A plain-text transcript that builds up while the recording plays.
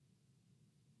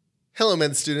Hello,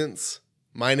 med students.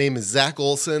 My name is Zach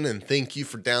Olson, and thank you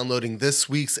for downloading this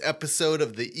week's episode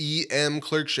of the EM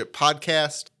Clerkship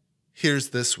Podcast. Here's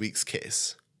this week's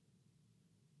case.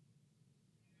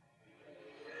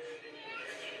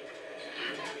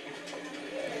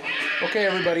 Okay,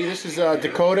 everybody, this is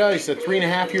Dakota. He's a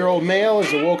 3.5-year-old male.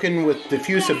 He's awoken with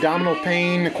diffuse abdominal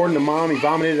pain. According to mom, he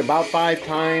vomited about 5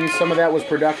 times. Some of that was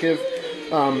productive.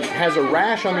 Has a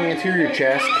rash on the anterior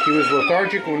chest. He was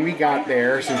lethargic when we got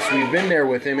there, since we've been there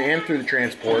with him and through the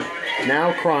transport.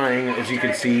 Now crying, as you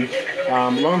can see.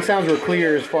 Lung sounds were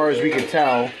clear as far as we could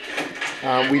tell.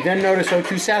 We then noticed O2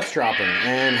 sats dropping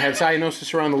and had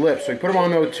cyanosis around the lips. So we put him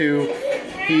on O2.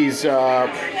 He's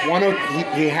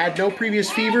he had no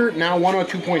previous fever, now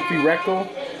 102.3 rectal.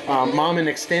 Mom and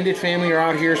extended family are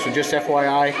out here, so just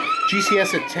FYI.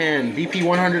 GCS at 10, BP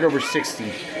 100 over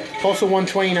 60. Pulse of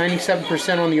 120,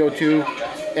 97% on the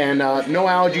O2. And no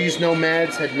allergies, no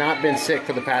meds, had not been sick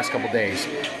for the past couple days.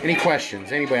 Any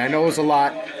questions? Anybody? I know it was a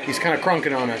lot. He's kind of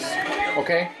crunking on us.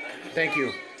 Okay? Thank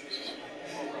you.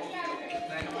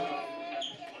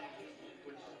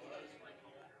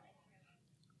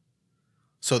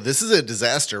 So this is a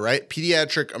disaster, right?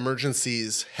 Pediatric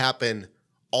emergencies happen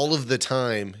all of the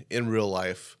time in real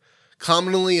life,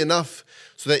 commonly enough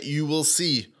so that you will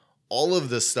see all of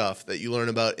the stuff that you learn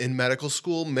about in medical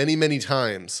school many, many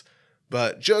times,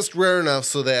 but just rare enough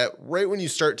so that right when you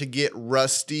start to get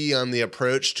rusty on the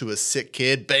approach to a sick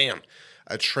kid, bam,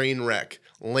 a train wreck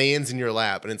lands in your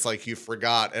lap, and it's like you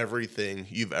forgot everything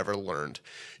you've ever learned.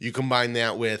 You combine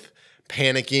that with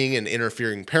panicking and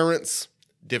interfering parents,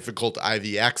 difficult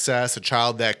IV access, a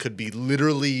child that could be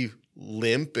literally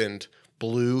limp and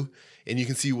blue, and you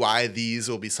can see why these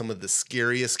will be some of the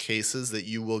scariest cases that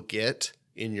you will get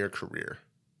in your career.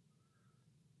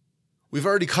 We've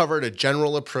already covered a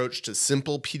general approach to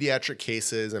simple pediatric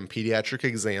cases and pediatric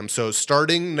exams, so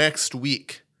starting next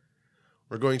week,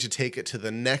 we're going to take it to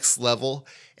the next level,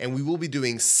 and we will be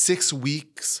doing 6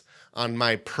 weeks on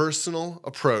my personal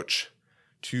approach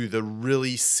to the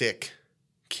really sick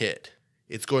kid.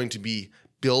 It's going to be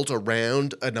built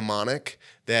around a mnemonic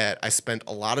that I spent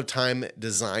a lot of time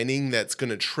designing that's going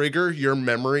to trigger your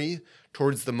memory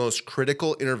towards the most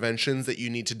critical interventions that you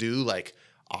need to do, like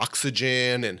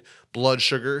oxygen and blood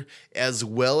sugar, as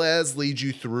well as lead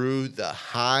you through the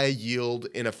high yield,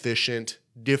 inefficient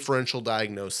differential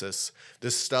diagnosis,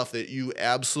 this stuff that you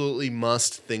absolutely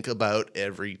must think about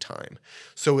every time.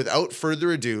 So without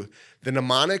further ado, the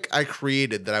mnemonic I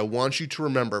created that I want you to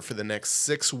remember for the next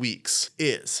 6 weeks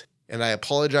is, and I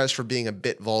apologize for being a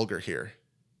bit vulgar here,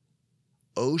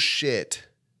 oh shit,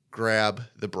 grab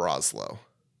the Broslow.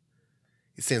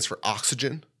 It stands for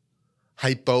oxygen,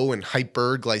 hypo and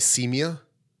hyperglycemia,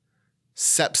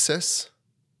 sepsis,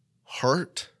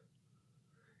 heart,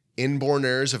 inborn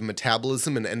errors of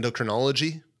metabolism and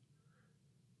endocrinology,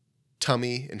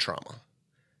 tummy, and trauma.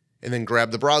 And then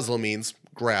grab the Broslow means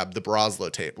grab the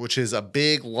Broslow tape, which is a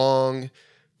big, long,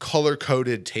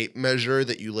 color-coded tape measure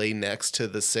that you lay next to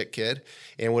the sick kid,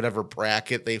 and whatever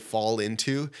bracket they fall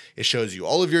into, it shows you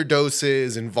all of your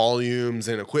doses and volumes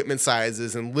and equipment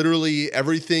sizes and literally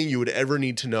everything you would ever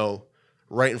need to know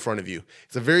right in front of you.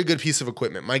 It's a very good piece of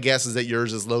equipment. My guess is that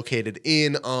yours is located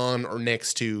in, on, or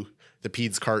next to the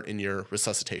peds cart in your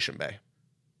resuscitation bay.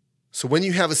 So when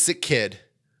you have a sick kid,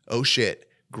 oh shit,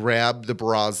 grab the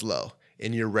Broslow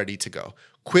and you're ready to go.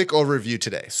 Quick overview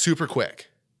today, super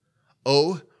quick.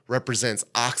 O represents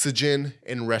oxygen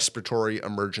and respiratory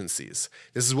emergencies.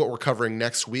 This is what we're covering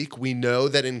next week. We know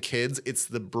that in kids, it's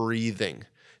the breathing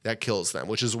that kills them,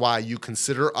 which is why you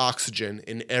consider oxygen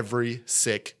in every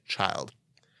sick child.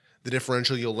 The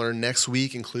differential you'll learn next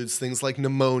week includes things like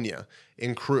pneumonia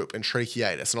and croup and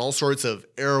tracheitis and all sorts of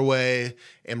airway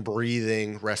and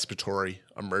breathing respiratory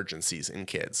emergencies in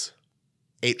kids.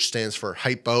 H stands for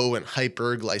hypo and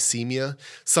hyperglycemia.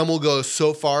 Some will go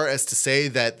so far as to say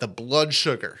that the blood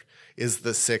sugar is the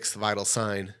 6th vital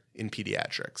sign in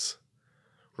pediatrics.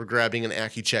 We're grabbing an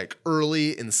AccuCheck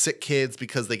early in sick kids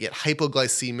because they get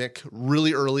hypoglycemic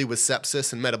really early with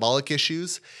sepsis and metabolic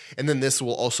issues. And then this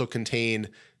will also contain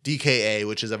DKA,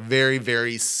 which is a very,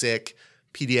 very sick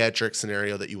pediatric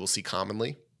scenario that you will see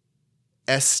commonly.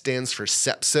 S stands for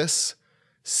sepsis.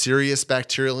 Serious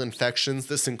bacterial infections.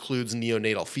 This includes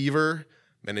neonatal fever,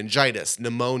 meningitis,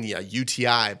 pneumonia,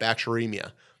 UTI,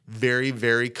 bacteremia. Very,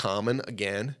 very common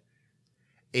again.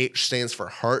 H stands for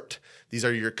heart. These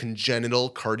are your congenital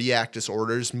cardiac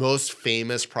disorders, most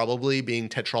famous probably being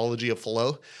tetralogy of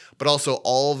Fallot, but also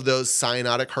all of those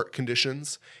cyanotic heart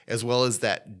conditions, as well as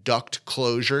that duct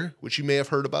closure, which you may have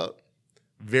heard about.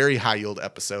 Very high yield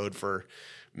episode for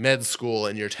med school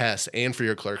and your test and for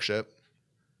your clerkship.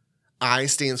 I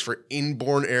stands for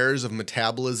inborn errors of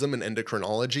metabolism and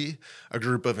endocrinology, a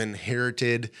group of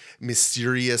inherited,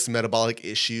 mysterious metabolic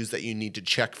issues that you need to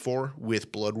check for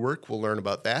with blood work. We'll learn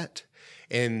about that.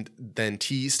 And then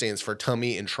T stands for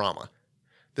tummy and trauma.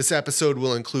 This episode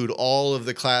will include all of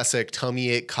the classic tummy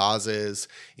ache causes,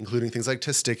 including things like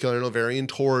testicular and ovarian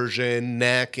torsion,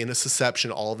 neck,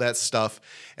 intussusception, all of that stuff,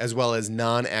 as well as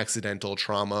non-accidental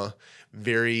trauma.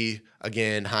 Very,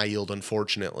 again, high yield,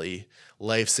 unfortunately,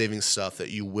 life-saving stuff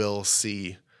that you will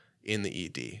see in the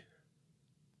ED.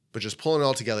 But just pulling it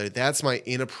all together, that's my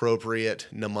inappropriate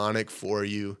mnemonic for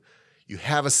you. You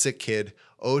have a sick kid,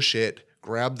 oh shit,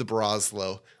 grab the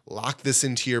Broslow, lock this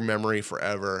into your memory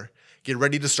forever. Get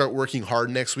ready to start working hard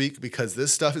next week because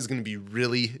this stuff is going to be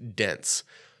really dense.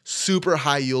 Super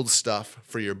high yield stuff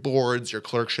for your boards, your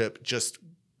clerkship, just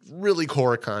really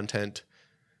core content.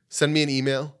 Send me an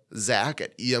email,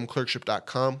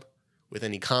 zach@emclerkship.com, with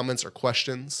any comments or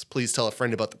questions. Please tell a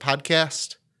friend about the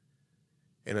podcast.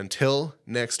 And until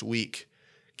next week,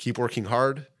 keep working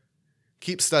hard,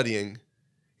 keep studying,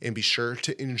 and be sure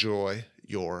to enjoy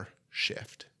your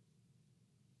shift.